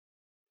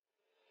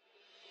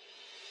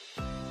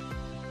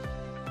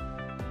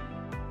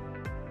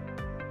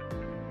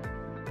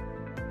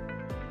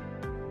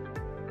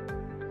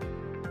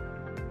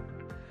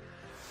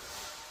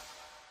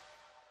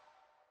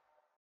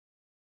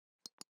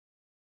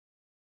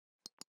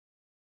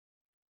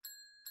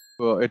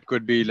it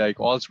could be like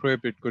all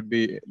script, it could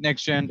be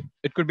next gen,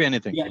 it could be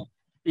anything. Yeah.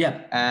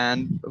 Yeah.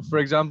 And for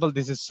example,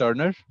 this is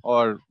Cerner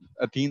or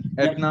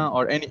Athena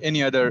or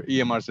any other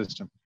EMR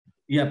system.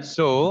 Yep.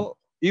 So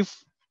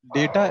if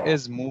data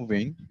is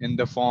moving in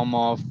the form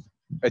of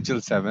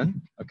HL7,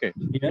 okay.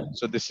 Yeah.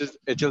 So this is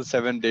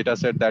HL7 data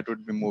set that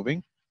would be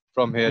moving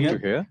from here Yep.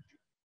 to here.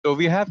 So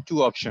we have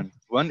two options.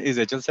 One is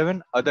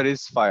HL7, other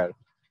is FHIR,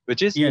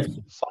 which is Yes.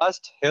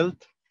 Fast Health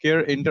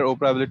Care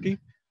Interoperability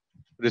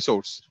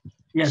Resource.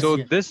 Yes. So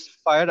Yes. this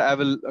FHIR, I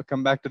will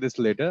come back to this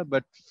later.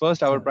 But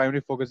first, our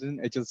primary focus is in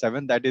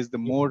HL7. That is the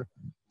more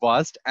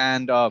vast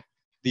and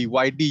the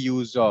widely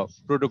used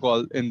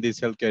protocol in this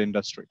healthcare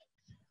industry.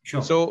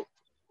 Sure. So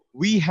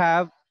we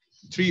have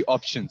three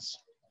options.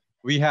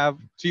 We have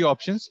three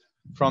options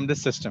from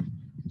this system.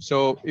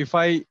 So if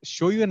I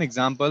show you an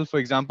example, for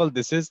example,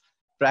 this is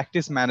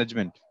practice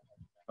management,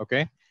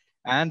 okay?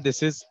 And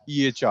this is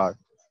EHR.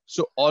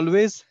 So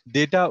always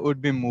data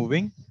would be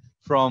moving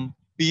from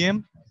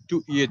PM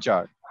to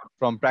EHR,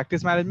 from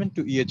practice management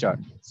to EHR.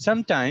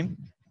 Sometime,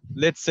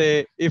 let's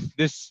say if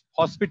this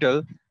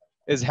hospital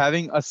is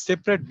having a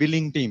separate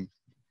billing team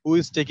who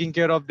is taking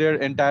care of their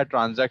entire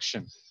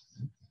transaction.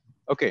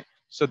 Okay,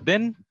 so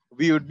then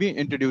we would be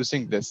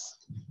introducing this.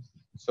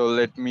 So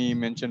let me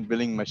mention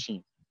billing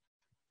machine.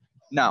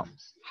 Now,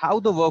 how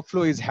the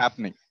workflow is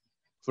happening.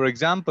 For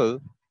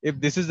example, if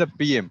this is a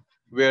PM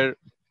where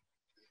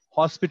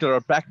hospital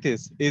or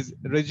practice is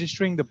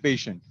registering the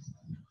patient.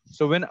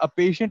 So when a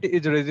patient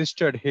is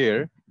registered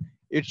here,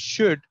 it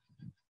should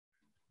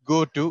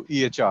go to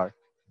EHR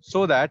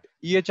so that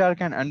EHR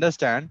can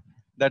understand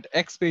that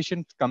X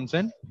patient comes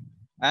in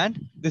and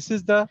this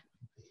is the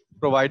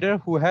provider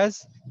who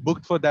has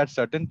booked for that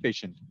certain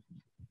patient.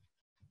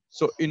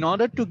 So in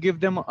order to give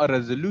them a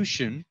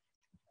resolution,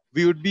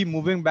 we would be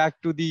moving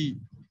back to the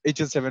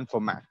HL7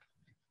 format.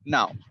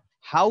 Now,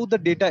 how the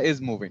data is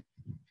moving?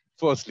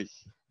 Firstly,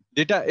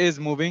 data is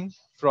moving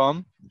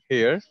from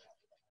here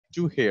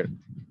to here.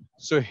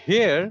 So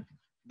here,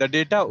 the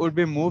data would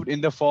be moved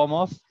in the form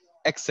of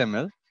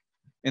XML,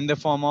 in the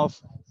form of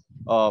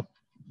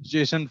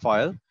JSON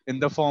file, in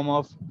the form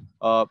of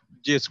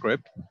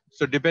JScript.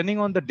 So depending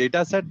on the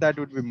data set that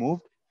would be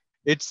moved,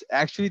 it's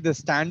actually the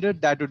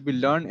standard that would be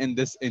learned in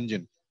this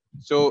engine.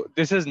 So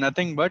this is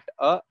nothing but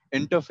a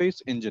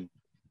interface engine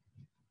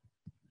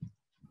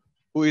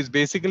who is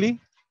basically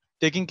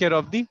taking care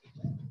of the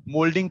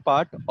molding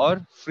part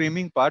or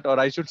framing part, or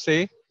I should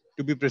say,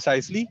 to be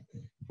precisely,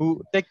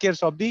 who take care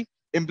of the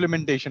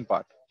implementation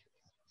part.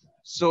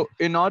 So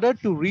in order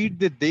to read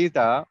the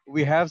data,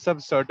 we have some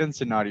certain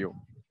scenario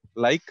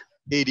like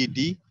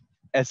ADT,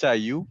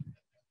 SIU,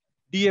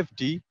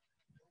 DFT,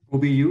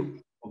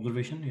 OBU,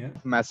 observation, yeah.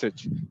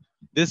 message.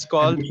 This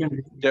called,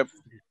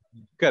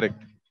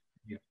 correct.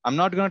 Yeah. I'm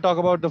not going to talk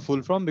about the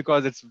full form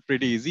because it's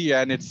pretty easy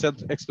and it's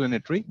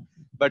self-explanatory.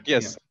 But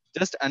yes,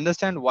 just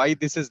understand why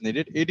this is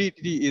needed.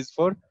 ADT is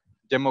for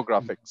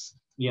demographics.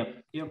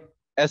 Yep. Yep.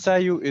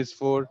 SIU is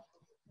for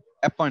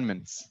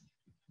appointments.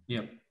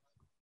 Yep.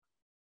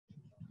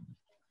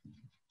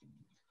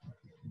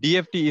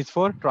 DFT is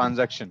for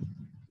transaction.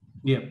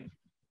 Yep.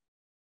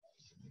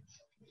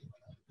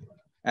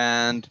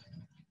 And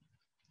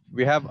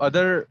we have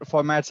other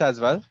formats as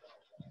well,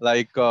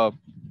 like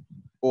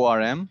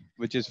ORM,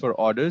 which is for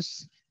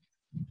orders,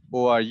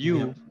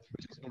 ORU,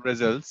 which is for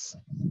results,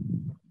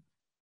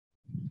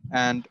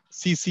 and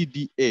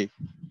CCDA.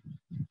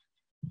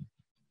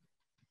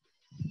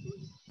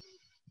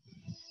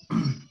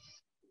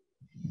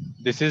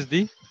 This is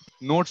the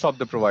notes of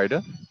the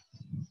provider.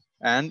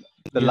 And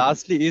the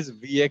lastly is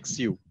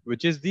VXU,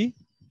 which is the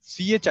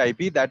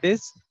CHIP that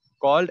is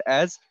called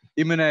as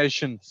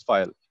immunizations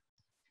file.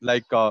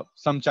 Like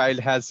some child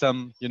has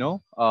some,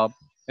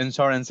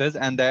 insurances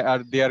and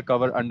they are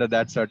covered under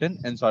that certain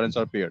insurance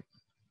or payer.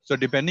 So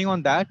depending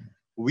on that,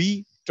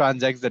 we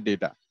transact the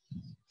data.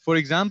 For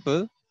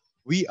example,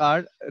 we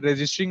are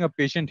registering a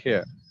patient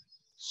here.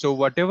 So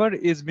whatever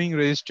is being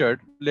registered,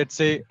 let's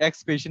say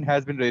X patient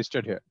has been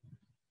registered here.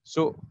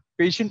 So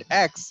patient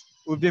X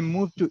will be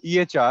moved to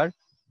EHR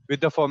with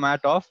the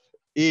format of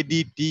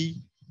ADT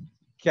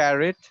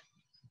caret,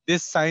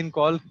 this sign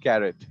called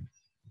caret.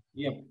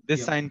 Yep.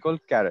 This sign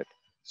called caret.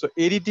 So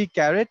ADT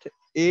caret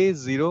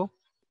A04.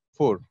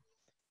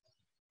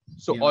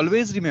 So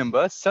always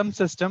remember some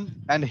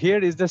system, and here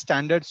is the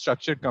standard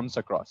structure comes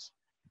across.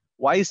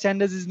 Why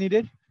standards is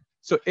needed?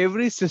 So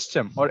every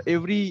system or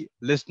every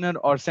listener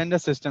or sender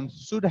system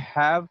should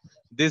have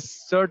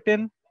this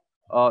certain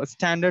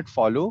standard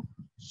follow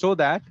so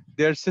that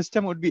their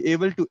system would be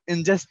able to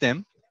ingest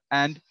them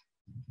and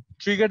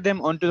trigger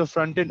them onto the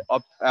front end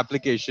of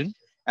application,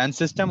 and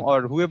system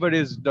or whoever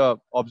is the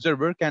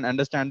observer can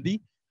understand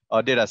the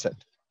data set.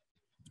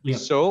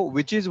 So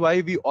which is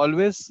why we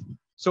always,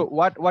 so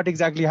what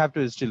exactly you have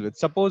to deal with?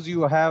 Suppose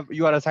you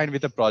are assigned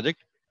with a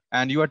project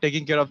and you are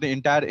taking care of the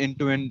entire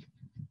end-to-end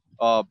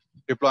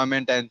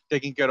deployment and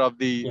taking care of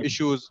the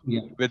issues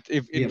with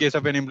if in case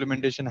of an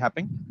implementation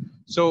happening.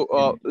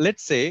 So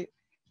let's say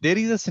there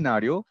is a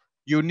scenario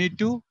you need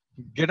to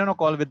get on a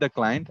call with the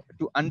client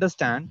to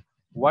understand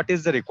what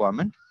is the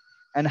requirement,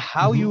 and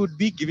how you would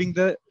be giving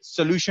the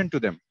solution to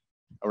them.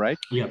 All right.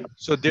 Yep.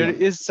 So there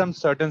Yep. is some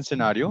certain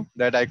scenario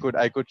that I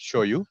could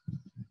show you.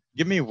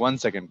 Give me 1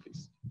 second,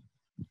 please.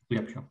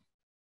 Yep. Sure.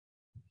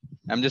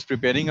 I'm just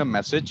preparing a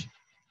message.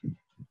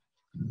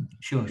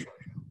 Sure. Sure.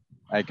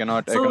 I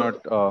cannot.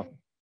 So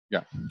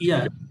Yeah.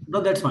 yeah,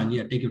 no, that's fine.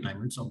 Yeah, take your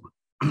time. It's all good.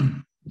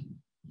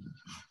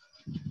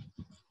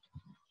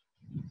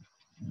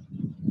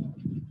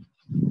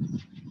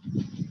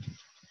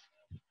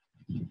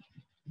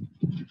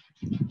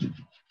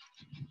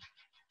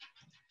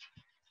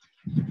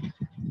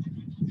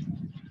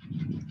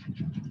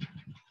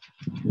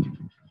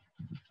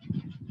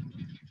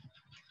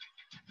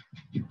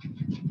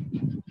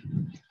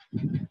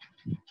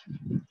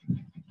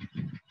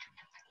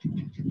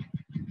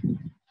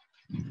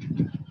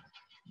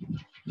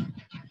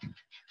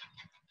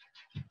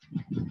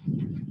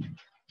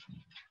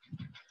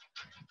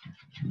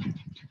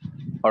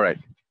 All right.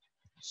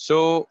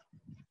 So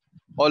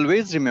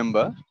always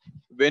remember,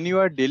 when you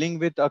are dealing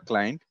with a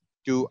client,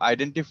 to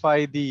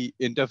identify the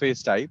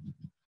interface type,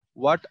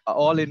 what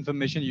all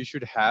information you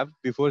should have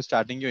before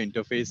starting your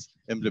interface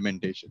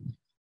implementation.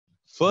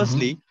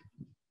 Firstly,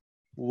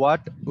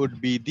 what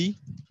would be the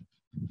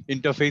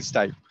interface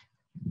type?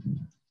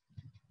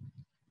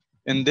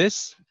 In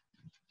this,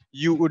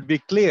 you would be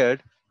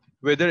cleared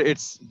whether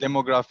it's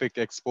demographic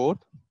export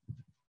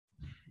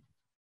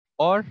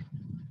or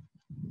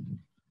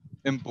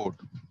import.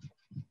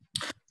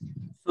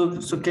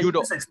 So can You you do,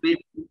 just explain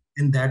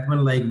in that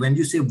one, like when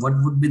you say what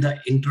would be the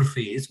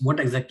interface, what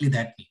exactly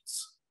that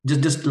means?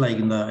 Just like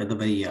in the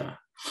very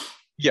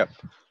yeah.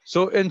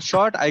 So in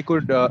short, I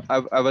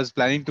was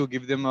planning to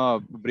give them a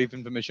brief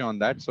information on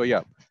that. So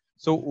yeah.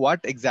 So what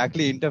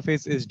exactly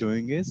interface is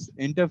doing is,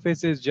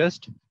 interface is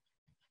just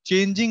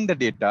changing the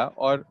data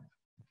or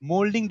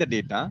molding the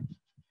data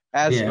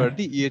as per yeah.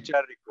 the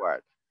EHR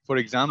required. For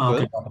Okay.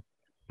 example,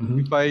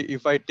 Mm-hmm.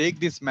 if I take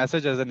this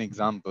message as an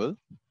example,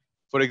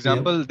 for Yep.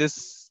 example,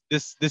 this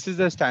is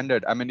a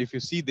standard. I mean, if you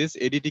see this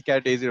ADT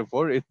cat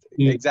A04, it's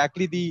Yep.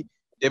 exactly the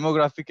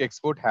demographic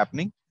export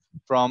happening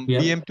from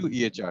Yep. PM to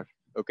EHR.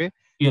 Okay.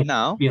 Yep.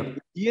 Now, Yep.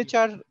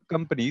 EHR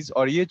companies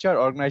or EHR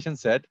organization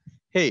said,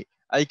 hey,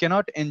 I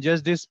cannot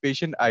ingest this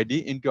patient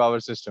ID into our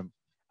system.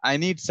 I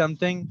need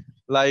something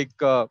like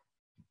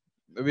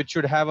which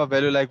should have a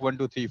value like 1,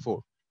 2, 3,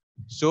 4.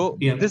 So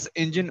Yep. this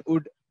engine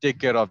would take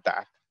care of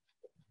that.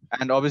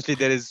 And obviously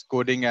there is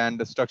coding and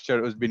the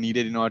structure was be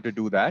needed in order to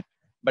do that.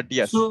 But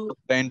yes, So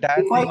the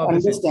entire if I thing of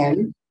this engine.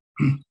 understand,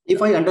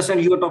 if I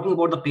understand, you are talking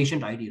about the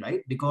patient ID,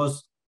 right?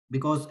 Because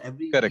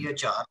every Correct.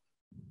 EHR,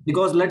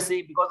 because let's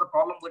say, because the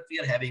problem what we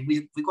are having,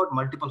 we got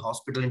multiple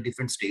hospital in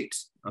different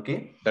states.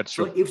 Okay. That's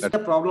So true. if That's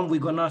the problem we're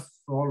gonna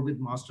solve with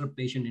master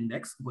patient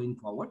index going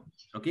forward,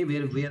 okay,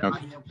 where I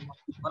okay. have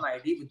one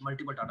ID with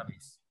multiple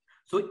database.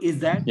 So is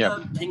that Yeah.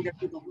 the thing that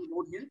we're talking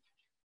about here?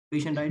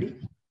 Patient ID?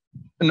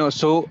 No,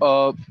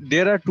 so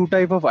there are two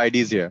type of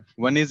IDs here.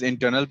 One is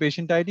internal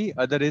patient ID,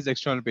 other is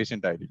external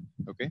patient ID.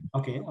 Okay.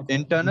 Okay. Okay.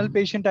 Internal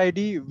patient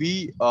ID,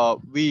 we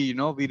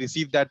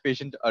receive that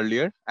patient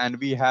earlier, and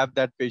we have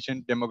that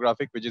patient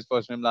demographic, which is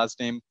first name, last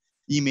name,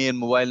 email,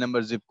 mobile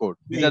number, zip code.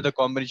 These Yeah. are the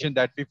combination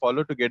that we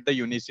follow to get the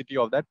unicity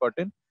of that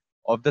pattern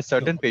of the Sure.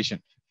 certain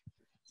patient.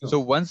 Sure. So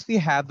once we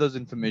have those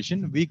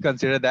information, we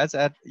consider that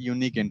as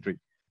unique entry.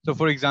 So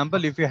for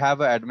example, if you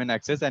have an admin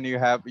access and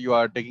you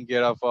are taking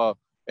care of a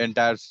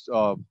entire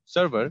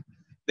server,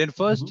 then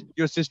first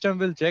your system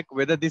will check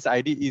whether this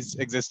ID is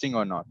existing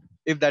or not.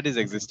 If that is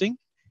Okay. existing,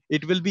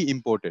 it will be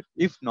imported.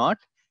 If not,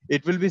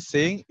 it will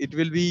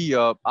be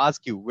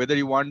ask you whether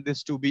you want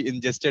this to be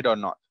ingested or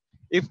not.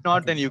 If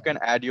not, Okay. then you Sure. can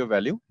add your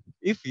value.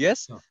 If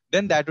yes, Sure.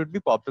 then that would be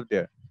popped up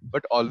there.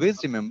 But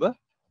always remember,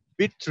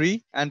 bit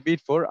 3 and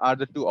bit 4 are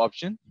the two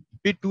options.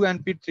 Bit 2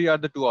 and bit 3 are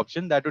the two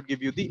options that would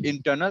give you the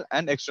internal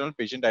and external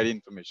patient ID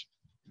information.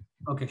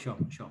 Okay. Sure.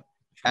 Sure.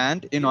 Sure.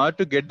 And in Yep. order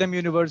to get them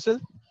universal,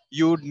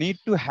 you would need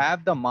to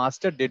have the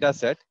master data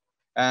set.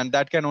 And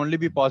that can only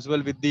be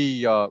possible with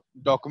the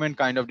document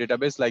kind of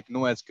database like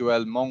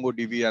NoSQL,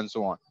 MongoDB, and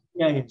so on.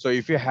 Yeah. Yeah. So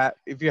if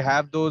you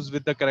have those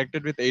with the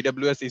connected with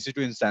AWS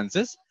EC2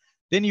 instances,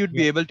 then you'd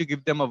be Yeah. able to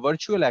give them a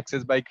virtual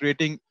access by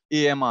creating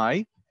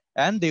AMI,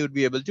 and they would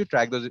be able to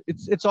track those.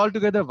 It's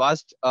altogether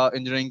vast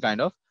engineering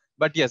kind of.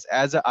 But yes,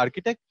 as an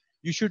architect,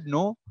 you should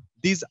know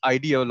these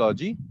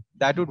ideology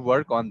that would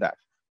work on that.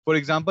 For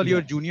example, your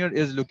Yeah. junior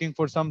is looking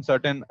for some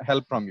certain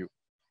help from you,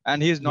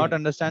 and he is Yeah. not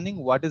understanding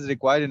what is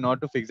required in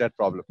order to fix that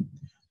problem. Yeah.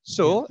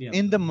 So Yeah.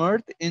 in the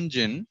Mirth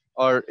engine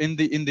or in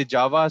the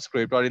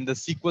JavaScript or in the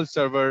SQL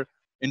Server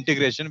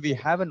integration, we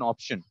have an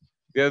option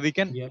where we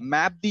can Yeah.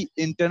 map the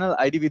internal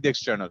ID with the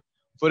external.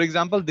 For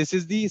example, this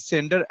is the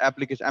sender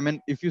application. I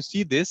mean, if you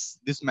see this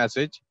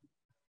message,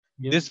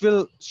 Yep. this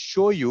will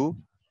show you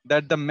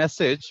that the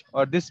message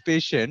or this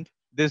patient,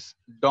 this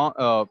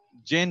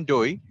Jane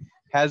Doe,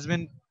 has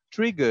been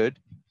triggered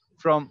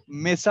from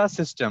MESA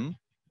system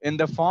in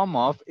the form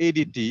of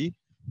ADT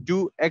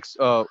to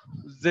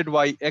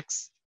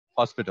ZYX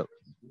hospital.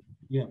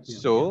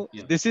 So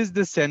this is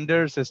the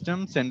sender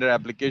system, sender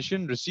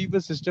application, receiver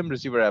system,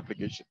 receiver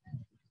application.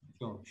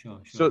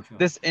 So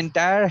this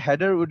entire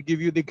header would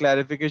give you the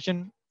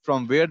clarification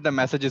from where the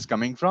message is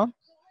coming from,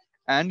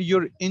 and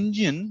your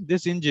engine,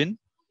 this engine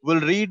will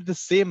read the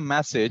same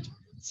message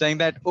saying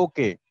that,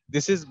 okay,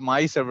 this is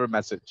my server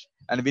message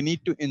and we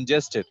need to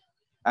ingest it.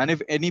 And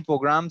if any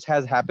programs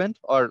has happened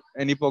or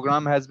any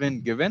program has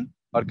been given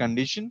or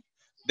condition,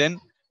 then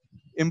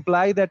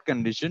imply that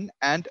condition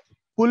and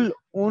pull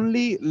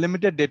only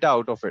limited data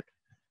out of it.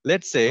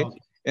 Let's say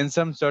in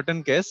some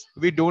certain case,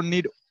 we don't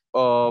need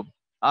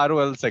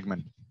ROL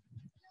segment.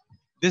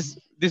 This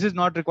is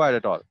not required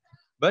at all,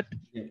 but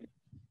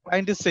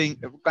client is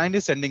saying, client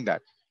is sending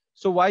that.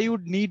 So why you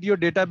would need your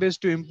database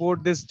to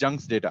import this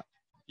junks data?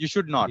 You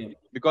should not,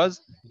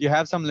 because you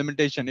have some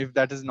limitation if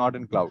that is not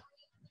in cloud.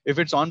 If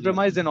it's on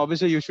premise, then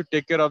obviously you should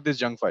take care of these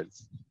junk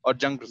files or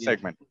junk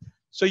segment.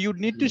 So you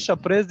need to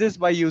suppress this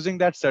by using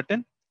that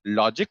certain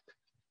logic,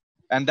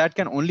 and that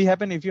can only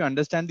happen if you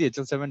understand the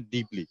HL7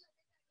 deeply.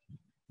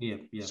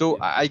 So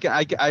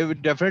I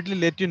would definitely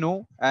let you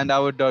know, and I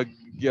would I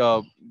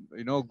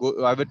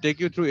would take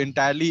you through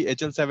entirely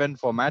HL7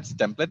 formats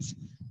templates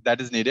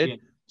that is needed.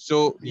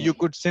 So you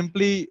could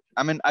simply,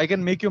 I mean, I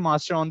can make you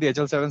master on the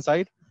HL7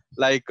 side,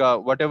 like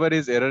whatever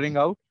is erroring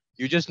out,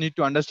 you just need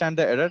to understand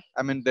the error.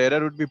 I mean, the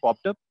error would be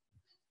popped up,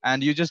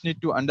 and you just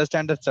need to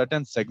understand a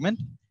certain segment,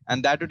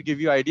 and that would give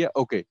you idea.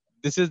 Okay,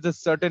 this is the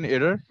certain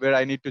error where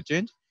I need to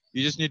change.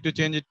 You just need to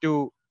change it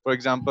to, for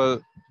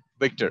example,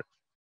 Victor,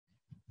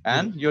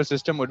 and your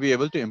system would be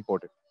able to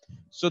import it.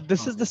 So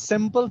this is the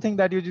simple thing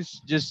that you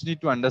just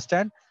need to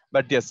understand.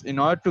 But yes, in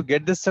order to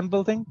get this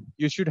simple thing,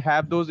 you should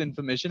have those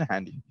information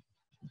handy.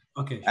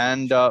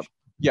 And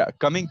yeah,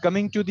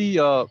 coming to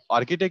the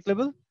architect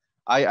level,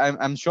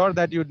 I'm sure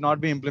that you would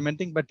not be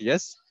implementing, but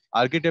yes,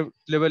 architect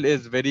level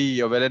is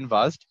very well and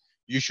vast.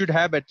 You should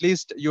have at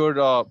least your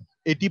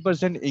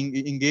 80%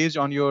 engaged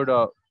on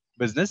your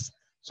business,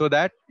 so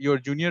that your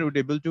junior would be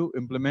able to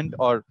implement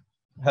or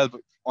help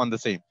on the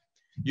same.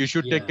 You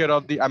should take care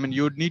of the, I mean,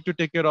 you would need to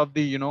take care of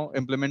the,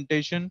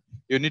 implementation.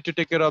 You need to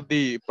take care of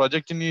the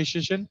project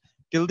initiation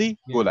till the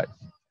go live.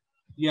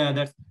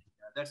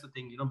 That's the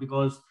thing,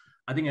 because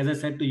I think, as I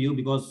said to you,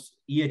 because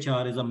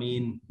EHR is a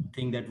main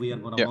thing that we are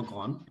going to work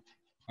on,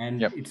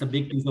 and it's a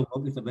big piece of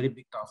work. It's a very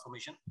big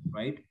transformation,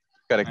 right?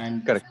 Correct.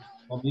 And correct.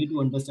 For me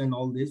to understand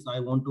all this, I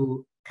want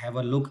to have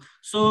a look.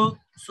 So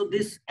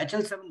this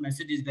HL7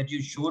 messages that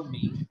you showed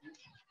me.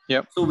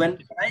 So when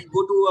I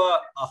go to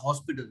a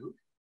hospital,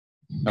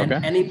 and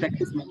any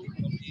practice manager,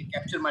 they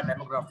capture my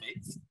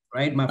demographics,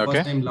 right? My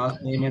first name,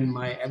 last name, and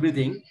my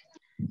everything.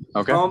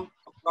 From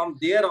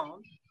there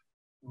on,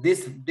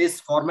 this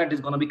format is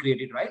going to be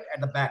created, right,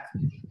 at the back.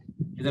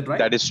 Is that right?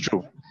 That is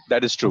true.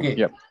 That is true.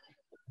 Yep.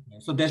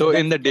 So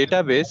in the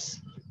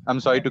database, I'm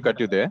sorry to cut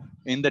you there.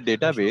 In the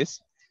database,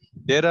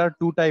 there are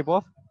two type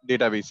of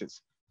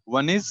databases.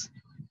 One is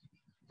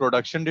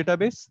production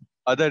database.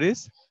 Other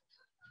is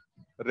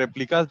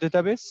replicas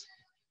database.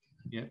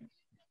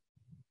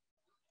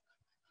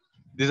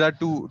 These are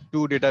two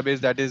database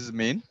that is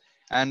main,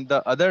 and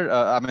the other,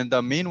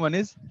 the main one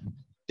is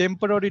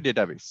temporary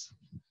database.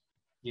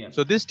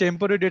 So this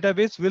temporary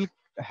database will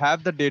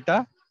have the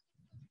data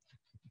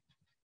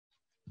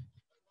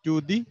to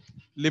the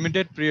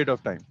limited period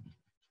of time.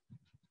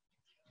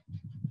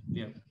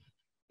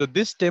 So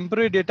this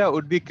temporary data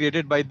would be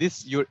created by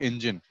this your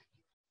engine.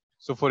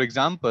 So for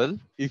example,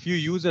 if you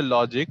use a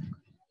logic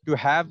to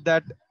have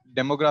that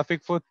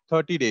demographic for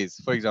 30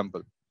 days, for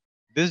example,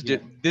 this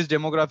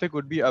demographic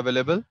would be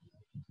available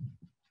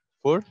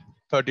for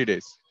 30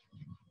 days.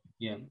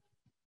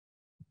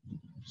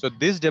 So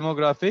this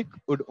demographic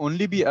would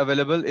only be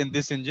available in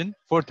this engine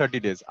for 30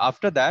 days.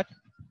 After that,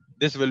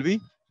 this will be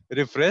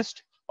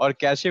refreshed or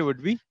cache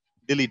would be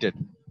deleted.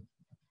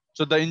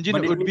 So the engine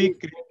would be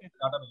created.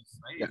 Database,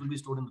 right? It will be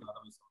stored in the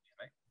database,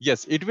 right?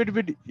 Yes, it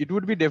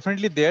would be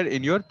definitely there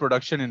in your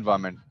production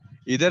environment,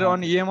 either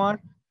on EMR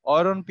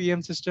or on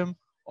PM system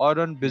or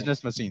on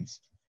business machines.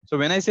 So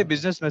when I say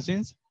business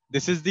machines,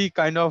 this is the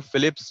kind of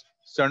Philips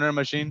Cerner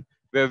machine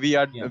where we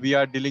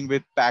are dealing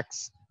with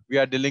PACS. We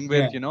are dealing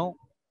with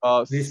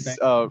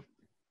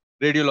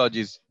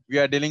radiologies. We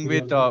are dealing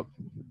with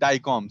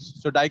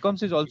DICOMs. So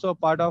DICOMs is also a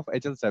part of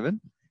HL7,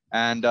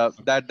 and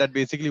that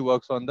basically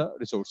works on the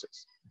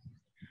resources.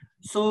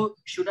 So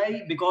should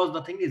I, because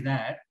the thing is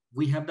that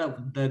we have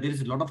there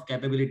is a lot of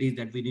capabilities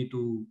that we need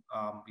to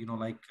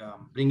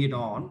bring it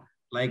on,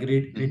 like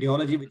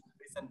radiology with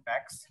and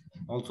PACS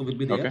also will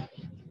be there,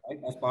 right,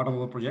 as part of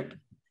our project,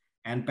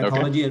 and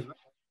pathology as well,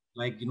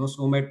 like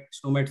SNOMED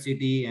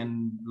CT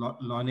and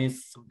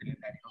LONIS, something like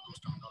that, those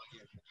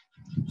terminology as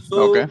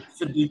well.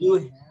 So do you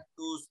have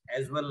those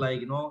as well,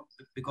 like,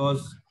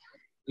 because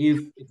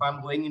if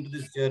I'm going into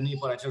this journey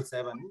for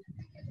HL7,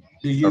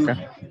 do you have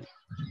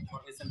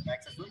for risk and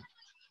PACS as well?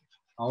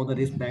 How the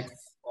risk PACS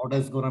order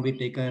is going to be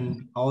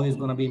taken, how is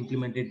going to be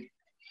implemented,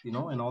 and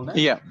all that?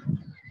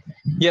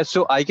 Yeah,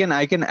 so I can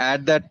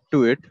add that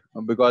to it,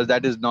 because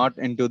that is not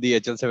into the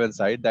HL7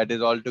 side. That is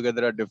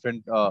altogether a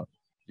different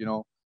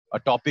a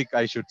topic,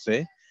 I should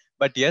say.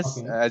 But yes,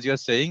 Okay. as you're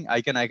saying,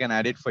 I can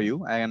add it for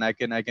you, and I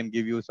can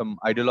give you some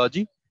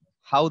ideology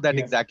how that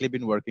Yeah. exactly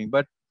been working.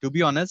 But to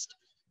be honest,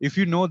 if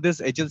you know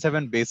this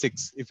HL7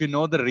 basics, if you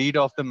know the read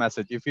of the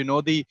message, if you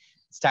know the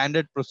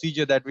standard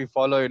procedure that we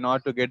follow in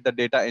order to get the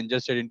data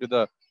ingested into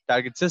the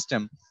target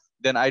system,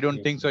 then I don't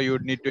Yeah. think so you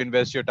would need to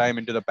invest your time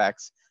into the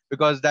packs,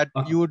 because that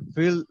Okay. you would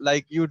feel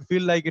like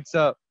it's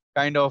a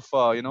kind of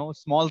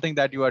small thing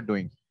that you are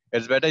doing.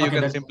 It's better you Okay.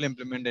 can That's simply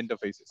implement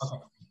interfaces. okay.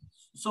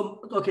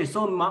 So okay.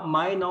 So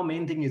my now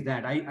main thing is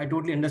that I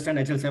totally understand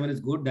HL7 is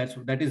good.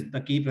 That is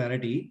the key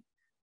priority,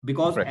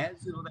 because Correct.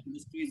 as you know, the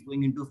industry is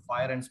going into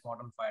fire and smart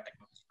on fire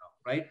technology now,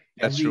 right?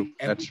 That's true.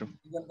 That's Every true.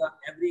 even the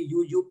every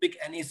you pick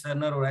any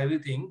cerner or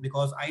everything,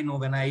 because I know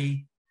when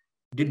I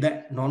did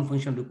the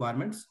non-functional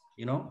requirements,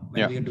 when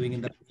Yeah. we are doing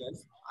in the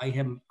process, I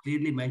have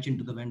clearly mentioned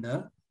to the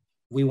vendor,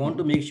 we want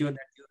to Mhm. make sure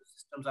that your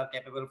systems are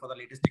capable for the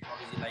latest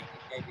technology like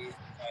AI-based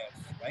fires,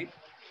 right?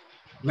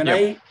 When Yep. I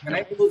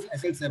use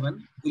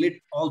SL7, will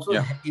it also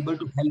Yeah. able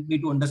to help me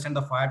to understand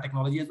the fire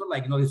technology as well,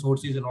 like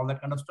resources and all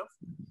that kind of stuff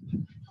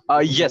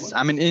moving Yes. forward?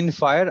 I mean, in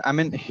fire, I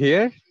mean,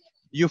 here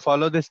you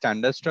follow the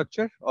standard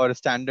structure or a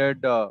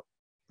standard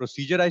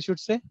procedure, I should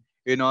say,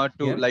 in order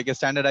to, Yeah, like a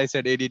standard, I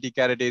said ADT,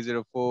 carrot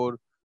A04,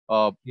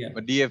 uh, yeah,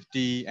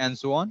 DFT, and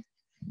so on.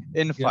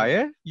 In yeah.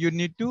 fire, you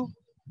need to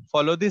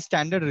follow the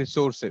standard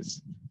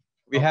resources.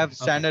 We Okay, have okay.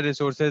 standard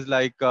resources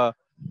like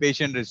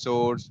patient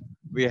resource,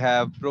 we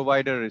have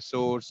provider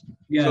resource. So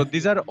Yes,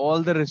 these are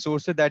all the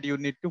resources that you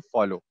need to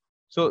follow.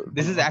 So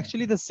this follow. is Okay.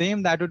 actually the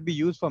same that would be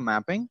used for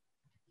mapping,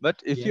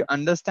 but if Yeah, you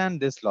understand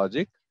this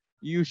logic,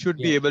 you should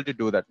be yeah, able to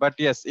do that. But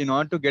yes, in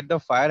order to get the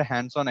fire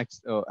hands-on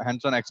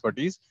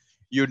expertise,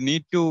 you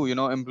need to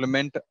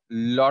implement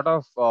lot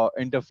of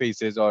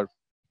interfaces, or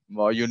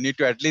you need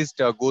to at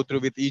least go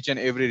through with each and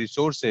every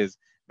resources,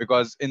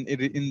 because in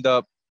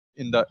the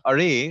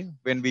array,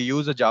 when we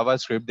use a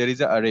JavaScript, there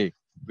is an array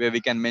where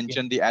we can yeah,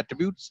 mention the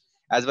attributes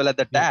as well as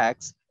the yeah,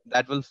 tags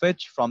that will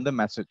fetch from the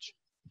message.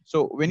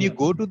 So when you yeah.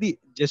 go to the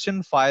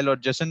JSON file or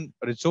JSON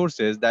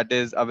resources that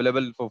is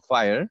available for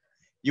fire,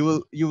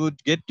 you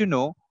would get to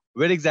know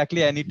where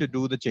exactly I need to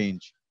do the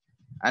change,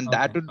 and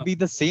that Okay, would okay. be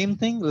the same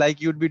thing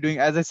like you'd be doing.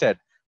 As I said,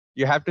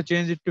 you have to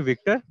change it to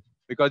Victor,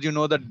 because you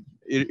know the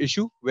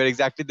issue, where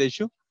exactly the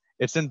issue,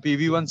 it's in Yeah,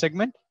 PV1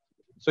 segment.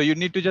 So you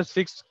need to just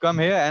come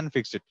here and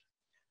fix it.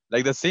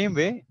 Like the same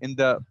way in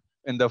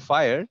the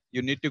fire,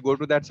 you need to go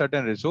to that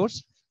certain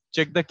resource,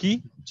 check the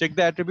key, check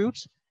the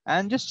attributes,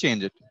 and just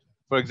change it.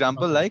 For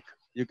example, okay. like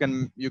you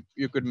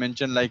could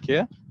mention like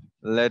here,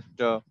 let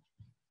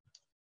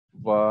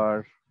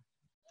var.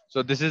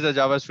 So this is a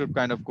JavaScript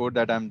kind of code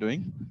that I'm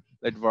doing.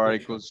 Let var Yeah,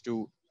 sure. equals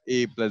to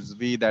a plus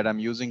v that I'm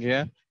using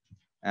here.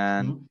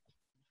 And Mhm.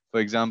 for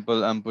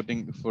example, I'm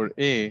putting for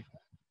a,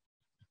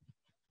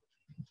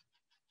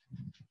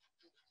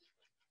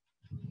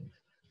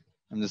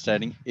 I'm just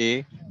adding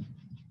a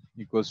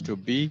equals to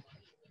b,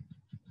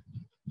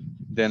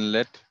 then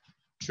let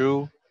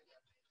true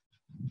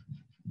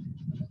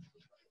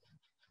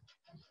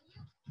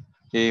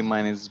a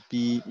minus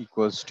b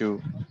equals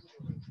to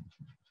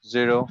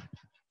 0.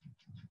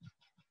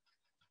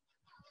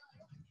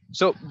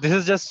 So this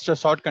is just a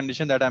short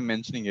condition that I'm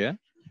mentioning here.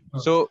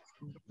 Sure, So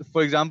sure.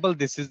 for example,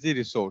 this is the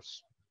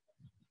resource.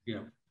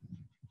 Yeah,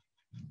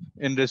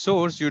 In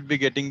resource, you'd be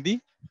getting the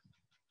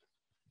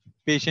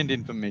patient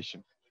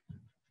information.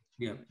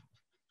 yeah,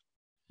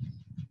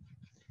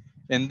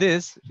 In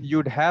this,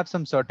 you'd have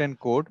some certain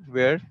code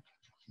where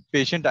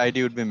patient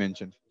ID would be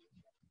mentioned.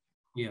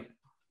 yeah,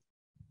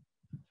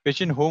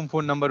 Patient home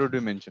phone number would be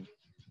mentioned.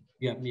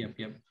 yeah, yeah,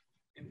 yeah,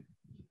 yeah,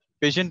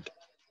 Patient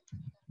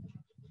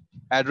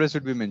address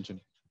would be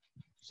mentioned.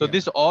 So yeah,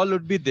 this all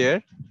would be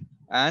there,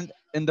 and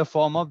in the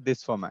form of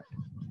this format,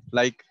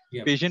 like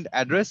yeah, patient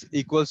address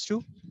equals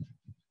to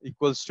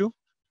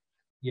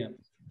yeah,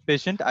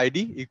 patient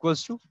ID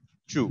equals to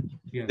true.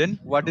 yeah, Then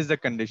what sure. is the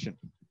condition?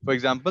 For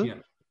example, Yeah,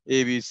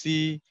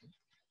 ABC,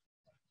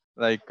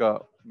 like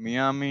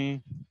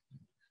Miami.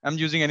 I'm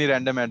using any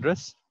random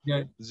address.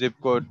 yeah. Zip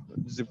code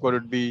zip code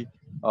would be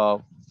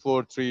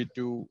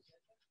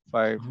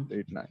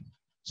 432,589.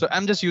 So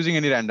I'm just using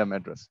any random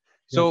address.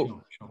 Yeah, So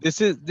sure, sure.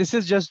 this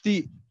is just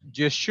the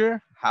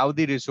gesture how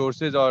the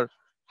resources or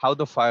how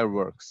the fire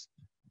works.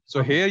 So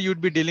Okay. here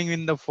you'd be dealing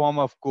in the form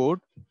of code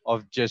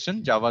of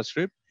JSON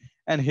JavaScript,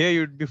 and here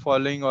you'd be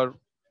following, or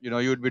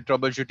you'd be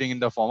troubleshooting in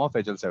the form of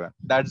HL7.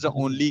 That's the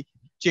Yes, only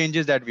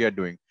changes that we are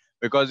doing,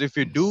 because if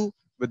you do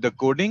with the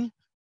coding,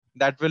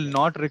 that will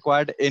not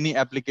require any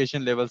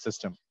application level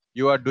system.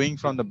 You are doing yeah,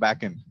 from the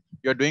backend.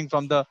 You are doing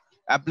from sure, the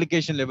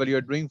application level. You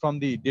are doing from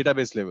the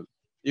database level,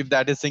 if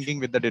that is syncing sure,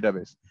 with the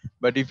database.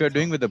 But if you're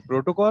doing sure. with the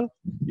protocol,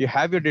 you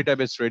have your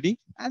database ready,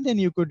 and then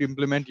you could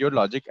implement your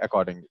logic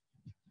accordingly.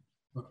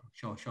 Okay,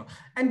 sure, sure.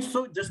 And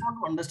so just want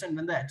to understand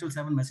when the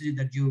HL7 message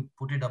that you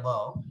put it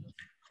above,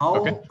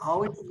 Okay.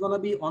 how it is gonna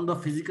be on the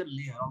physical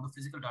layer, on the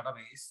physical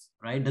database,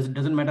 right?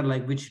 Doesn't matter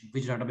like which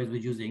database we're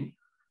using.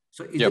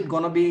 So is Yep. it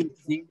gonna be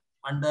seen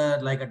under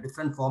like a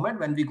different format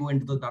when we go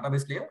into the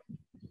database layer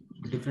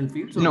with different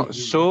fields, or No. we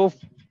So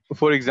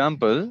For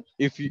example,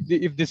 if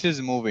this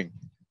is moving,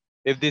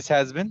 if this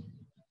has been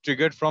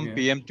triggered from Yeah.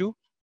 PM to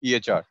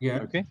EHR, Yeah.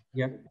 okay,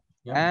 Yeah.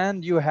 Yeah.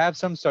 and you have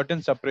some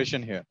certain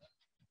suppression here.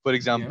 For Yeah.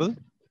 example,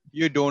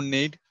 you don't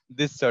need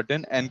this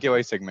certain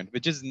NKY segment,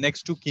 which is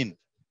next to kin. Yeah.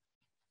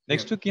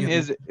 Next to kin Yeah.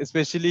 is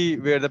especially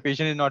where the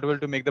patient is not able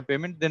to make the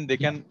payment, then they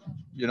Yeah.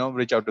 can,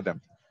 reach out to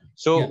them. Yeah.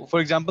 So, for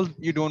example,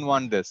 you don't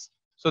want this.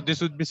 So this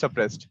would be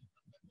suppressed.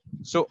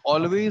 So Okay.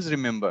 always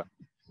remember,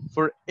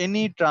 for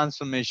any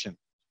transformation,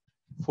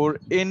 for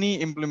any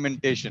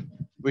implementation,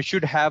 we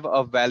should have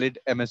a valid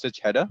MSH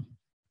header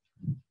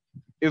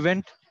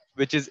event,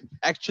 which is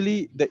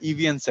actually the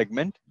EVN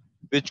segment,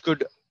 which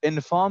could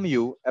inform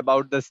you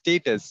about the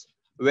status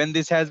when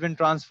this has been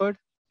transferred,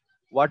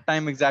 what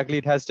time exactly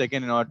it has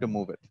taken in order to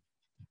move it.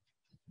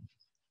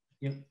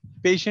 Yeah.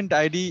 Patient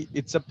ID,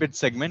 it's a PIT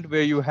segment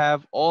where you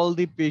have all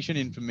the patient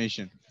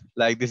information.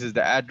 Like this is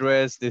the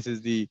address, this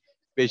is the Yeah.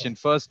 patient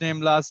first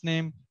name, last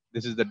name,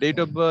 this is the date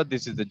Yeah. of birth,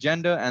 this is the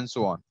gender, and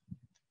so on.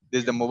 This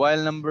is Yeah. the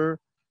mobile number.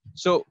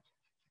 So,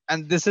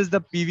 and this is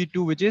the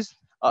PV2, which is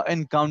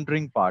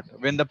encountering part.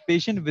 When the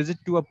patient visit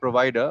to a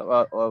provider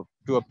or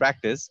to a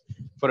practice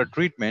for a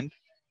treatment,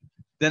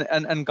 then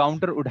an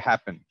encounter would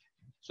happen.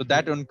 So Yeah.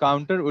 that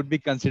encounter would be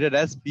considered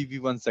as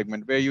PV1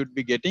 segment, where you'd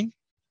be getting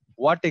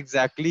what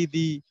exactly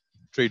the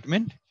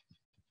treatment,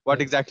 what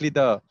Yeah. exactly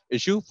the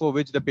issue for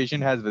which the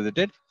patient has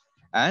visited,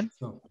 and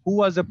Sure. who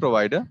was the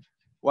provider,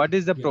 what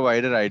is the Yeah.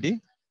 provider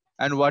ID,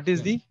 and what is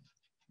Yeah. the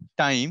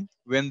time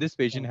when this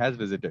patient Yeah. has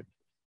visited.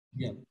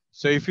 Yeah.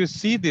 So if you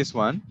see this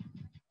one,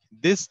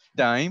 this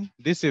time,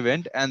 this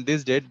event, and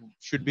this date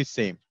should be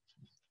same.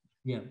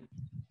 Yeah.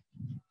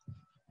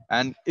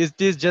 And is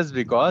this just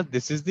because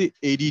this is the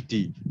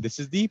ADT? This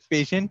is the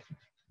patient,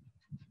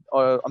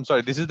 or I'm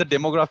sorry, this is the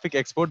demographic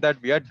export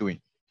that we are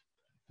doing.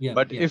 Yeah.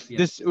 But Yeah. if Yeah.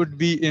 this would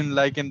be in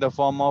like in the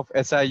form of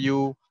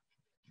SIU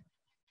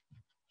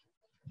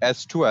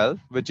S12,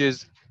 which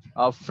is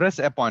a fresh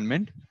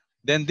appointment,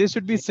 then this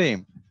would be Yeah.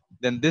 same.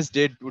 Then this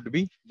date would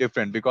be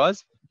different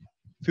because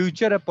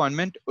future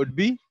appointment would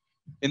be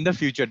in the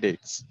future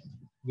dates.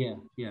 Yeah.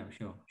 Yeah.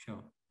 Sure.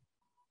 Sure.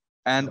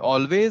 And Sure.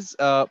 always,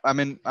 I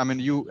mean,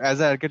 you as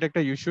an architect,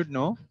 you should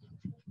know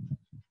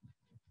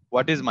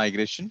what is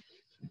migration,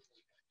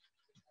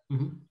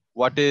 Mm-hmm.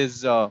 what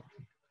is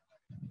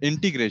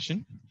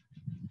integration,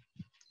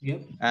 Yeah.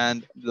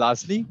 and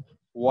lastly,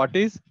 what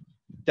is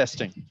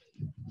testing.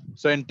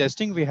 So in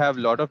testing, we have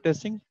a lot of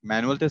testing: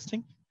 manual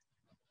testing,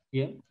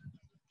 Yeah.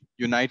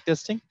 unite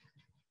testing,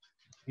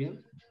 Yeah.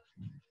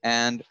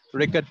 and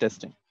record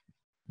testing.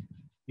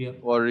 Yeah.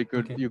 Or you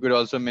could Okay. you could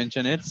also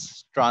mention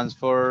its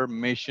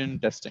transformation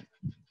testing.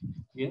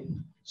 Yeah.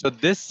 So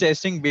this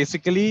testing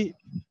basically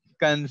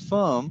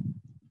confirm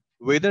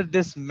whether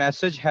this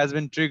message has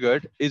been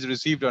triggered, is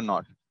received or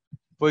not.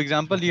 For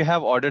example, you Okay.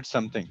 have ordered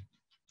something.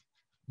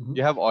 You Mm-hmm.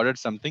 have ordered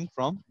something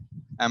from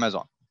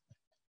Amazon.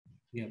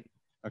 Yeah.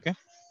 Okay.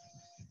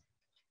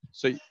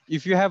 So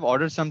if you have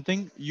ordered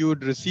something, you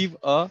would receive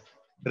a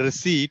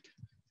receipt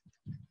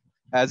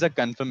as a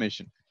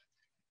confirmation,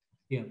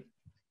 Yeah.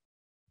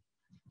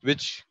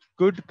 which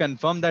could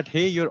confirm that,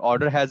 hey, your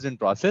order has been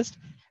processed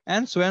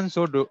and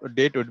so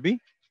date would be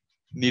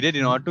needed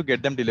in order Mm-hmm. to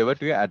get them delivered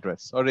to your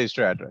address or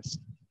register address.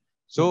 Yeah.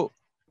 So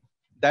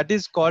that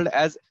is called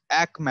as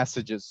ACK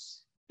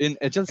messages. In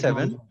HL7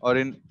 Acknowledgement. or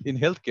in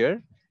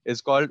healthcare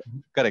is called Mm-hmm.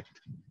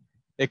 correct,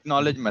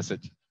 acknowledge Mm-hmm.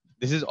 message.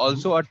 This is Mm-hmm.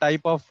 also a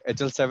type of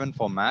HL7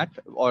 format,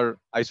 or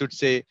I should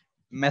say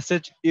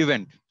message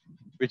event,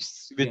 which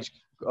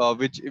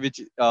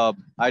Yeah.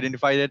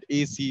 identified at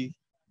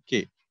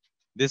ACK.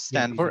 This Yeah.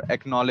 stand for Easy.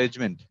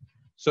 acknowledgement.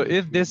 So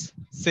if Yeah. this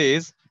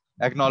says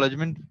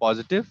acknowledgement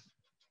positive,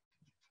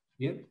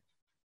 Yeah.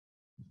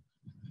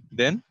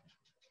 then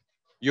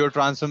your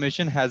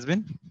transformation has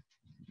been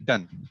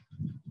done,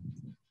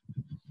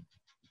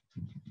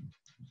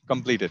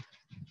 completed.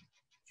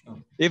 Sure.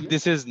 If Yeah.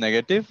 this is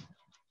negative,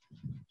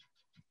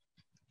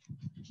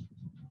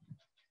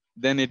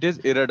 then it is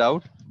errored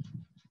out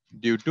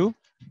due to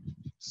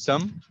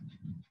some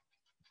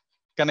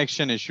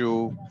connection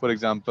issue, for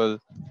example,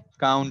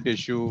 count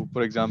issue,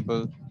 for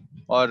example,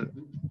 or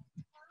Mm-hmm.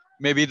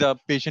 maybe the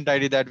patient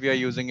ID that we are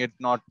using it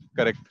not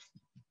correct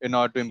in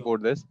order to Sure.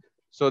 import this.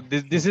 So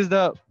this Sure.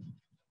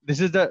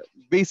 is the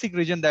basic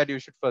region that you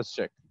should first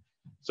check.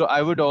 So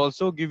I would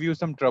also give you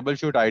some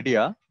troubleshoot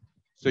idea.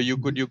 So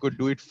Mm-hmm. you could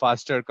do it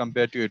faster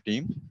compared to your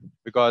team,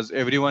 because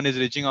everyone is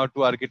reaching out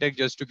to architect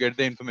just to get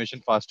the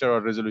information faster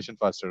or resolution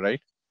faster,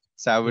 right?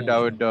 So Yeah.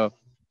 Sure.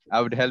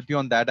 I would help you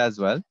on that as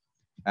well,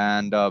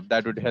 and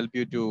that would help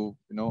you to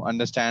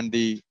understand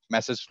the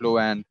message flow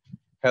and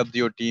help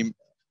your team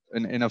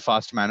in a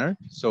fast manner,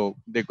 so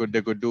they could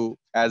do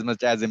as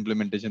much as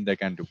implementation they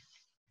can do.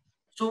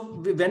 So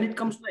when it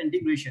comes to the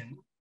integration,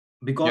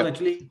 because Yep.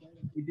 actually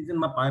it is in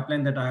my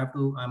pipeline that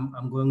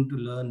I'm going to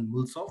learn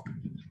MuleSoft,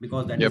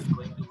 because that Yep. is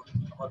going to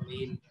our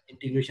main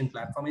integration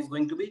platform is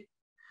going to be.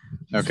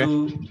 Okay.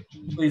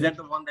 So is that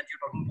the one that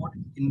you're talking about?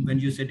 in when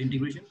you said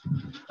integration?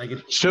 Like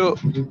it. So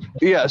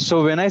yeah,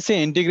 so when I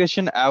say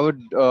integration, I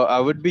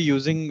would be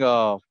using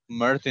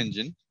Mirth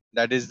engine.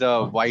 That is the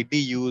Okay. widely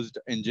used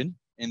engine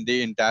in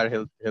the entire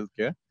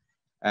healthcare,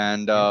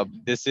 and Yeah.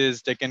 this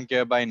is taken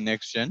care by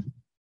NextGen.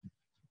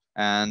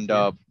 And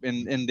Yeah.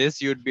 in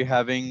this you'd be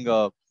having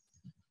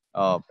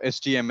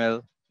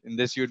HTML. In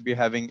this you'd be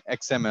having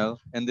XML.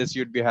 In this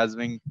you'd be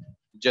having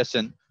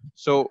JSON.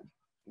 So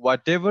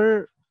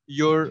whatever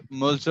your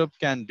MuleSoft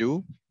can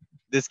do,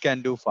 this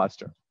can do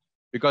faster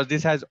because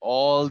this has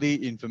all the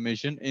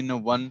information in a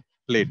one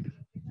plate.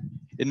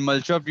 In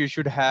MuleSoft, you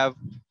should have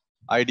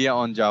idea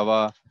on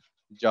Java,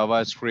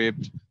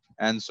 JavaScript,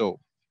 and so.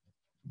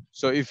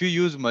 So if you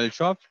use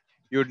MuleSoft,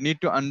 you'd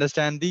need to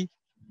understand the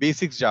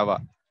basics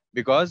Java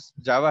because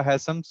Java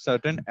has some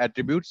certain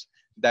attributes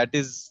that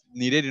is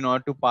needed in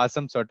order to pass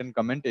some certain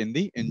comment in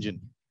the engine.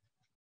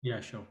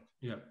 Yeah. Sure.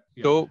 Yeah.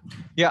 Yeah. So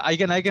yeah, I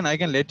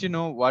can let you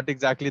know what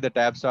exactly the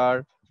tabs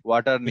are,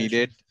 what are Yeah. Sure.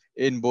 needed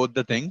in both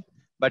the Yeah. thing.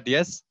 But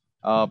yes,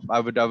 I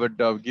would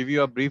give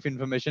you a brief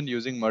information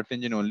using Mirth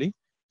engine only,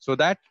 so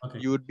that Okay.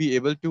 you would be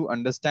able to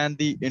understand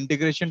the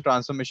integration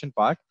transformation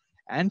part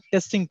and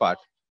testing part,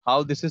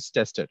 how this is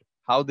tested,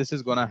 how this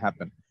is gonna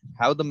happen,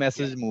 how the Yeah.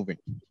 message is moving.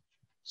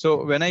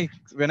 So when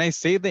I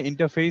say the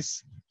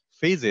interface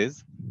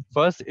phases,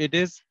 first it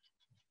is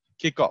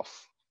kickoff.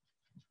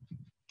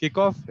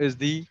 Kickoff is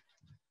the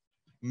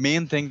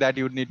main thing that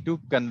you need to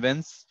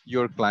convince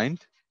your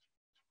client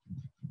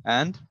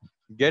and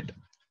get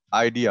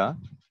idea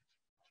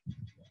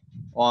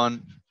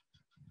on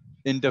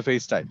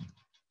interface type.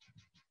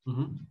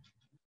 Mm-hmm.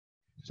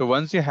 So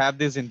once you have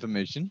this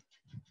information,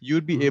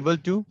 you'd be Mm-hmm. able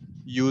to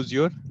use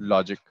your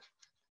logic.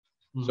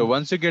 So Mm-hmm.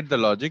 once you get the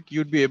logic,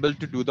 you'd be able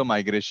to do the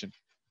migration.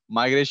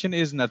 Migration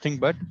is nothing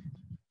but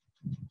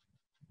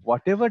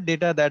whatever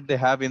data that they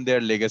have in their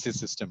legacy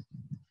system.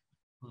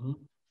 Mm-hmm.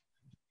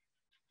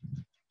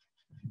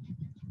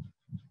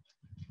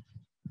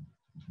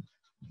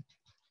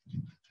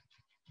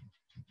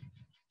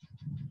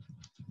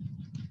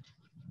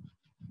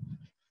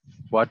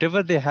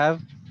 Whatever they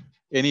have,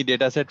 any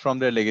data set from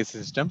their legacy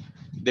system,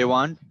 they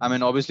want, I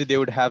mean, obviously they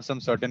would have some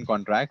certain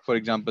contract, for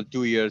example,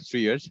 2 years,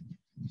 3 years.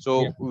 Yeah.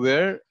 So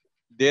where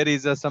there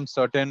is some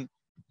certain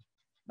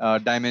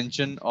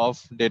dimension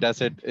of data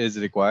set is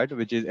required,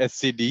 which is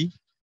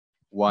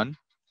SCD1,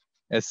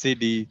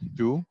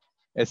 SCD2,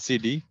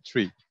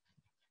 SCD3.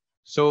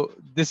 So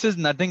this is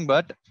nothing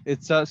but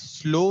it's a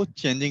slow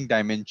changing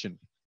dimension.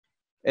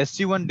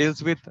 SC1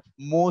 deals with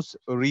most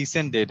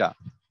recent data.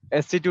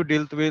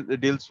 SC2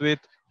 deals with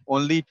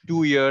only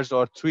 2 years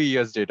or 3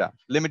 years data,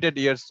 limited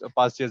years,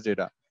 past years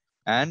data,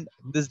 and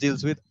this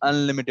deals with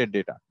unlimited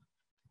data.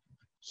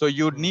 So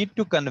you Mm-hmm. need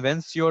to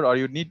convince your, or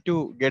you need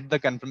to get the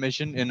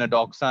confirmation in a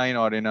doc sign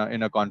or in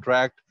a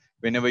contract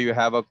whenever you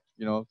have a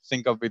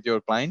sync up with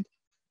your client.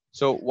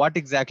 So what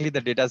exactly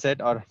the data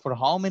set, or for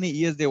how many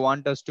years they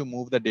want us to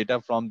move the data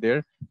from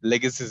their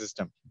legacy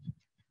system.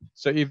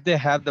 So if they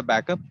have the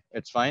backup,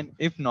 it's fine.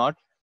 If not,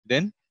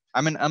 then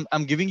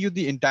I'm giving you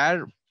the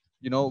entire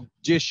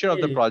gesture of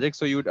Yeah. the Yeah. project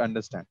so you'd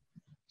understand.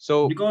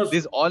 So Because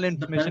this all the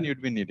information current,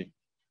 you'd be needing.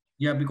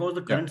 yeah, because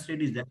the Yeah. current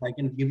state is that I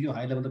can give you a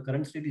high level. The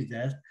current state is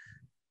that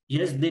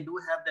yes, they do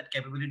have that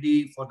capability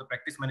for the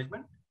practice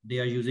management. They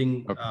are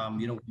using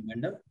Okay.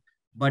 vendor,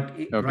 but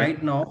Okay.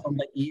 right now from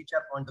the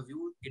EHR point of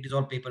view, it is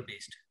all paper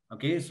based.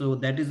 Okay, so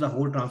that is the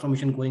whole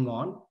transformation going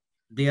on.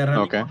 They are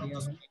running Okay. out of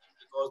the space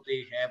because they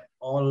have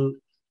all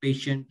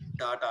patient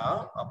data,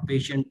 a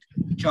patient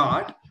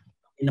chart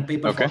in a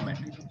paper Okay. format.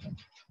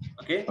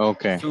 Okay,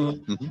 Okay. so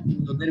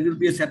Mhm. so there will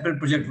be a separate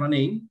project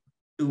running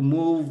to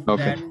move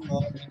Okay. that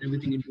form and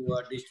everything into a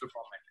digital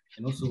format.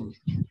 Soon.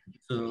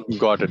 So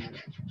Got it.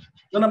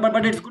 no, no,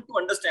 but it's good to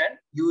understand.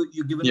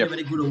 You given me Yep. a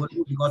very good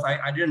overview because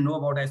I didn't know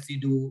about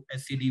SCD,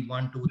 SCD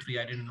 1, 2, 3.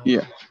 I didn't know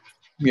Yeah. about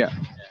those. Yeah.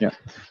 Yeah.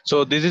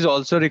 So this is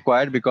also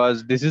required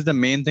because this is the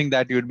main thing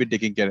that you would be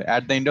taking care.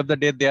 At the end of the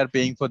day, they are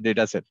paying for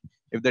data set.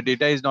 If the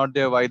data is not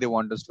there, why they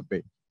want us to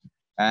pay?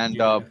 And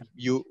Yeah,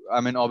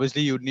 definitely.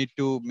 obviously you need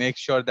to make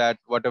sure that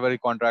whatever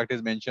contract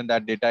is mentioned,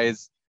 that data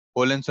is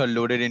whole and soul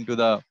loaded into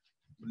the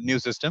new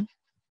system.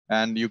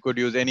 And you could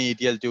use any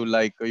ETL tool,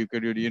 like you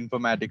could use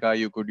Informatica,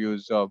 you could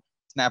use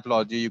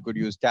Snaplogy, you could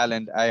use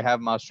Talent. I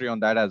have mastery on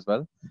that as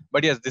well.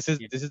 But yes, this is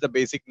Yeah. this is the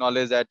basic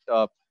knowledge that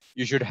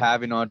you should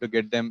have in order to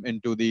get them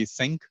into the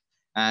sync.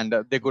 And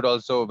they could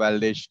also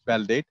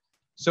validate.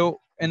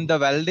 So in Mhm. the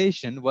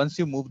validation, once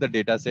you move the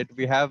data set,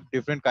 we have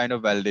different kind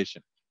of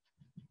validation.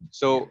 Yeah.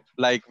 So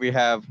like we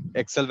have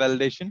Excel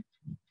validation,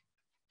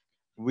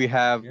 we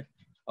have Yeah.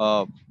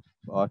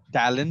 uh,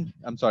 Talent.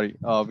 I'm sorry,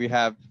 we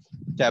have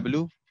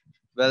Tableau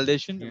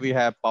validation, Yeah. we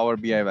have Power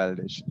BI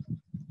validation.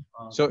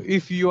 So Okay.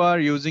 if you are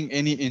using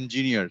any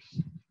engineer,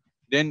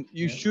 then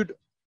you Yeah. should,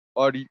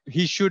 or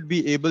he should be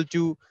able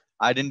to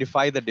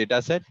identify the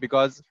data set,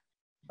 because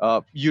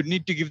you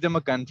need to give them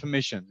a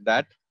confirmation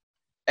that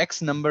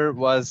X number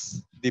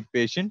was the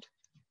patient.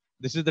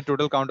 This is the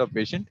total count of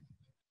patient.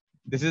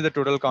 This is the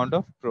total count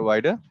of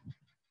provider.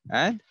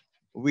 And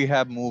we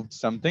have moved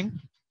something,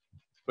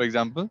 for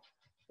example.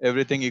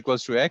 everything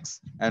equals to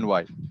X and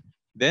Y.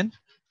 Then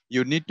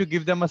you need to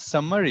give them a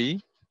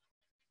summary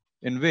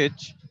in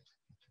which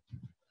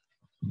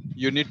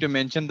you need to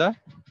mention the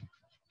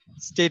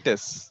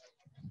status,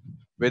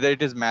 whether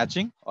it is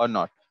matching or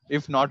not.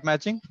 If not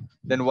matching,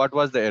 then what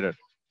was the error?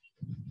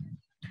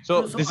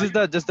 So So this are is you the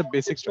talking just the about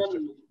basic this structure.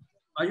 one?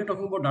 Are you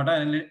talking about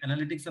data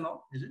analytics and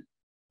all? Is it?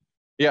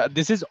 Yeah,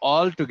 this is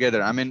all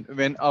together. I mean,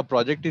 when a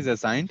project is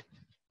assigned,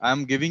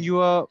 I'm giving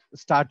you a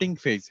starting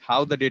phase,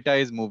 how the data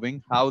is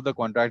moving, how the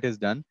contract is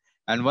done.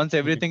 And once Okay.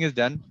 everything is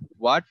done,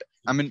 what,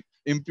 I mean,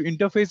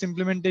 interface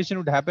implementation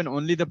would happen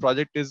only the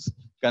project is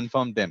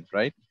confirmed then,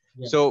 right?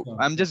 Yeah. So Sure.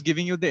 I'm Sure. just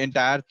giving you the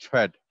entire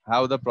thread,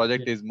 how the Yeah.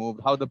 project is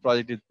moved, how the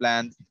project is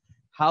planned,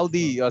 how Sure.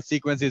 the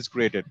sequence is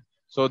created.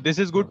 So this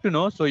is good Sure. to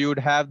know. So you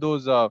would have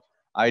those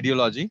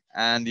ideology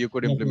and you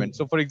could implement. Definitely.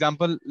 So for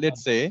example,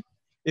 let's say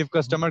if Mhm.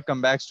 customer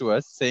come back to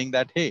us saying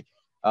that, hey,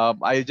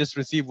 I just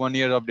received 1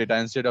 year of data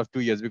instead of 2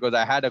 years because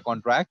I had a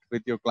contract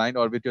with your client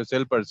or with your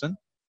salesperson.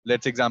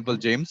 Let's example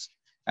Mhm. James,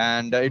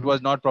 and it Mhm.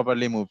 was not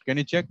properly moved. Can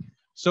you check?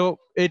 So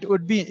it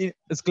would be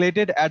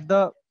escalated at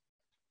the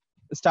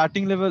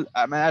starting level,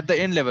 at the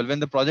end level when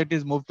the project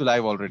is moved to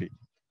live already.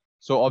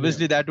 So Yeah.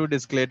 obviously that would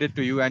escalate it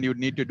to you, and you'd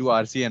need to do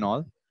RC and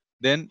all.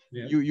 Then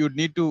Yeah. you'd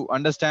need to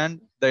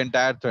understand the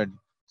entire thread.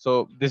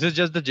 So this is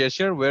just the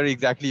gesture where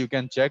exactly you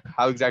can check,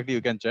 how exactly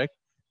you can check.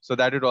 So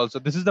that would also,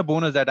 this is the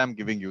bonus that I'm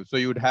giving you. So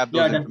you would have Yeah.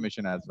 those Definitely.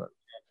 information as well.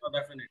 No,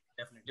 definitely,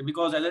 definitely.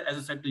 Because as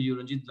I said to you,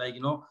 Ranjit, like,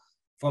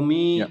 for Yeah.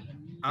 me,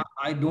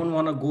 I don't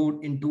want to go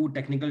into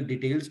technical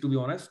details, to be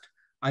honest.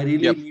 I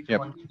really Yep. need to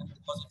Yep. understand,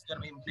 because if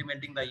you're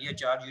implementing the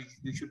EHR,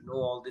 you should know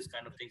all these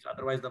kind of things.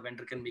 Otherwise, the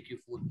vendor can make you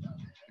fool.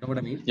 You know what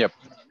I mean? Yep.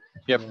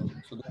 Yep.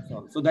 So that's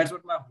all. So that's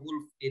what my whole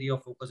area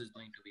of focus is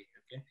going to be.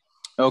 Okay.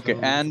 Okay.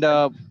 So And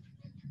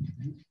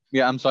Mhm.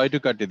 yeah, I'm sorry to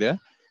cut you there.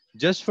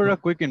 Just for a Sure.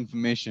 quick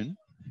information,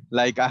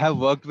 like I have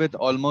worked with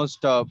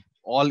almost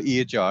all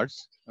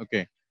EHRs.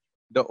 Okay.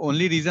 The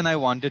only reason I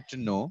wanted to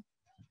know,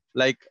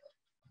 like,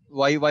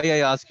 why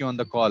I ask you on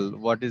the call,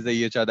 what is the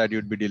EHR that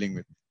you'd be dealing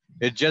with?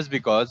 It's just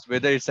because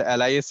whether it's a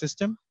LIS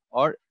system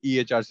or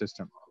EHR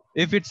system.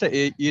 If it's a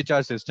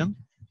EHR system,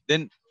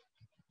 then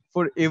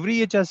for every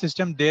EHR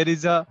system there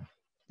is a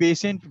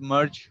patient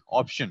merge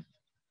option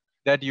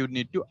that you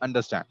need to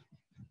understand.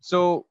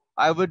 So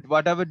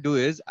what I would do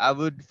is I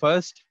would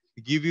first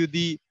give you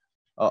the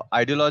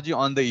ideology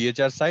on the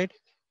EHR side.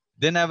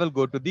 Then I will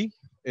go to the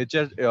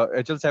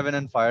HL7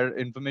 and fire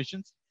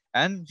informations,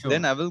 and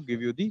then Sure. I will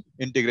give you the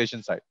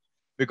integration side,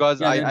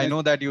 because Yeah. I That's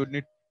know that you would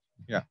need.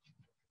 Yeah.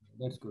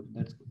 That's good.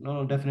 That's good. No,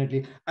 no,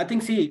 definitely. I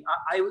think, see,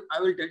 I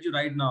will tell you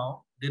right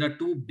now, there are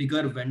two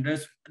bigger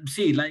vendors.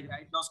 See, like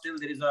right now, still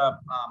there is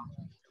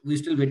we're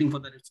still waiting for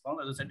the response.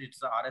 As I said, it's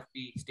the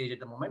RFP stage at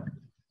the moment,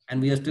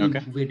 and we are still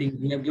Okay. waiting.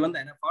 We have given the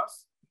NFRs,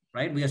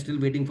 right? We are still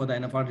waiting for the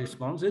NFR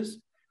responses.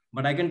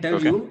 But I can tell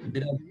Okay. you,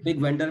 there are big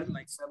vendor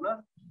like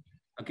Cerner.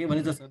 Okay, one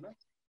is the Cerner,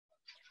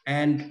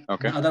 and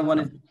Okay. the other one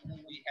is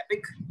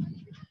Epic.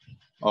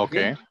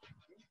 Okay. Okay,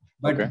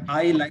 but Okay.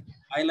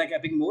 I like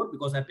Epic more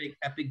because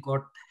Epic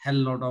got hell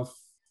lot of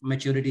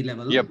maturity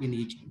level Yep. in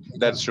each HR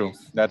That's true.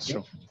 space. That's Okay,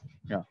 true.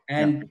 Yeah.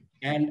 Yeah.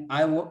 and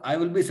I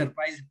will be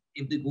surprised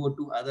if they go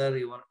to other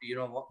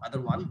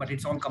other one, but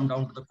it's all come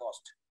down to the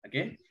cost.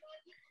 Okay,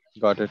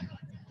 Got it.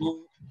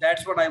 so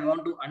that's what I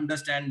want to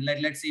understand.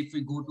 Let's say if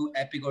we go to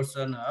Epic or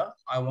Cerner,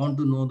 I want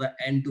to know the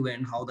end to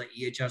end how the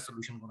EHR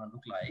solution gonna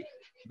look like,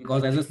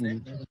 because as I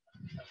said, Mhm.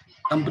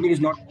 company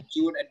is not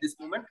matured at this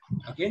moment.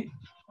 Okay,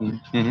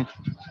 Mhm.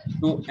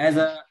 so as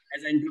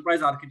an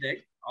enterprise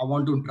architect, I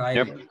want to drive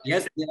Yep. it.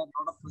 Yes, there are a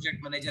lot of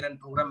project manager and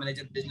program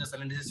manager, business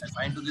analysts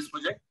assigned to this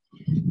project.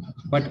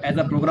 But as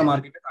a program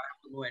architect, I have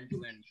to know end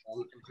to end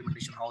all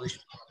implementation, how this.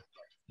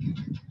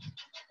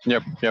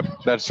 Yep. Yep.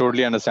 That's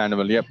totally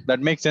understandable. Yep. That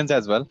makes sense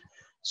as well.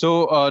 So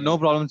Yeah. no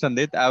problem,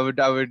 Sandit. I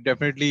would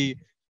definitely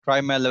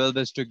try my level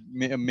best to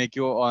make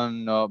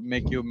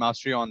you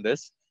mastery on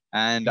this,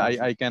 and Sure,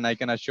 sure. I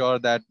can assure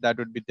that that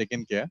would be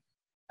taken care.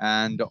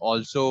 And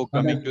also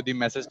coming to That's the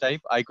message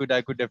type, I could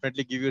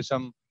definitely give you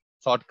some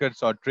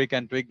shortcuts or trick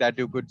and tweak that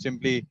you could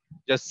simply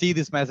just see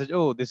this message.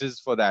 Oh, this is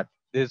for that.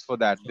 This is for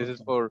that. This sure, is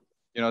sure.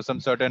 for some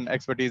certain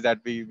expertise that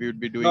we would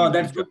be doing No, in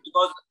that's future.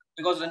 good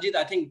because Ranjit,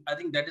 I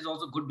think that is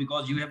also good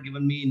because you have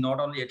given me not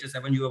only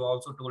HL7, you have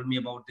also told me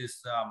about this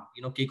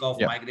kickoff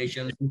Yeah.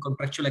 migrations,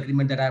 contractual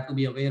agreement that I have to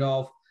be aware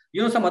of.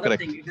 Some other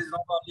Correct. thing. It is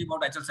not only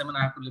about HL7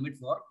 I have to limit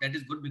for. That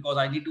is good because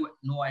I need to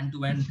know end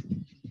to end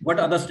what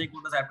other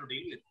stakeholders I have to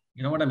deal with.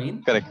 You know what I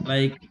mean? Correct.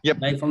 Like Yep.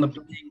 like from the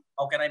billing,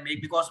 how can I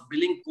make, because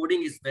billing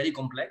coding is very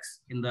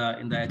complex in the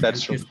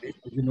That's true. healthcare space.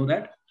 You know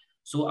that.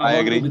 So I I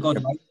want to, agree. because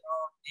Yep. right now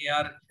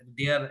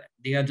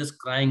they are just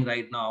crying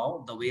right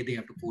now the way they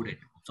have to code it.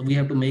 So we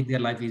have to make their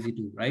life easy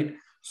too, right?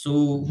 So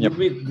Yep. would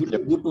be good,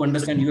 Yep. good to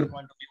understand your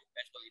point of view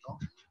as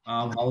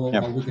well,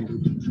 Yep. how we can do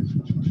this.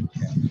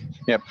 Yeah.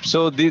 Yep. So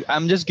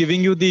I'm just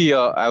giving you the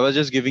I was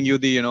just giving you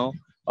the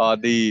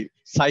the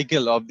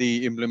cycle of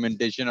the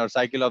implementation or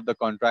cycle of the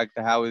contract,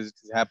 how is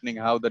it happening,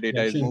 how the data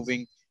Yeah, is sure.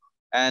 moving.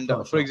 And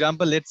Sure, for sure.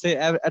 example, let's say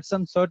at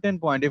some certain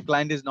point, if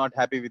client is not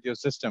happy with your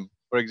system,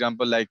 for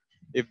example, like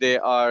if they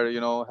are,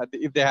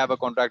 if they have a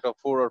contract of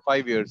 4 or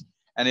 5 years,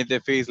 and if they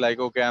face like,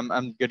 okay,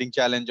 I'm getting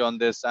challenge on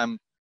this, I'm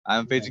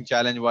facing Right.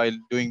 challenge while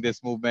doing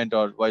this movement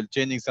or while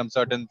changing some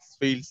certain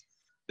fields,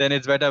 then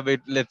it's better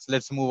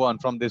let's move on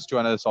from this to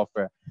another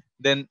software.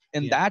 Then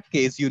in Yeah. that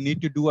case, you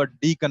need to do a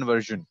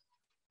deconversion.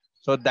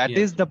 So that Yeah.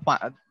 is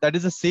that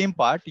is the same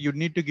part. You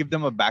need to give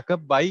them a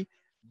backup by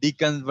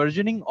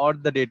deconversioning or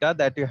the data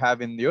that you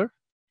have in your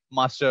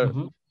master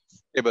Mm-hmm.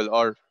 table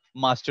or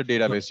master Sure,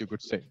 database, you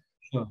could say.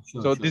 sure,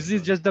 sure, So sure, this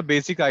is sure. just the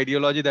basic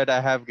ideology that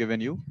I have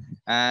given you. Yeah,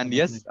 And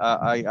yes,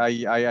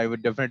 definitely. I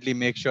would definitely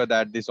make sure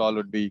that this all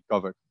would be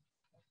covered.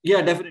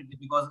 Yeah, definitely.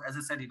 Because as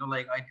I said,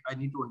 like I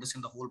need to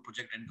understand the whole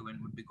project end to end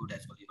would be good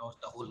as well.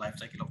 The whole life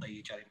cycle of the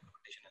HR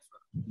implementation as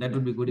well. That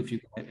would be good if you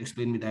can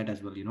explain me that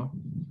as well.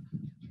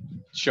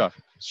 Sure,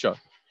 sure.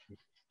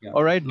 Yeah.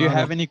 All right. Do you No,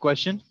 have that's any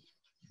question?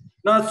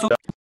 no. So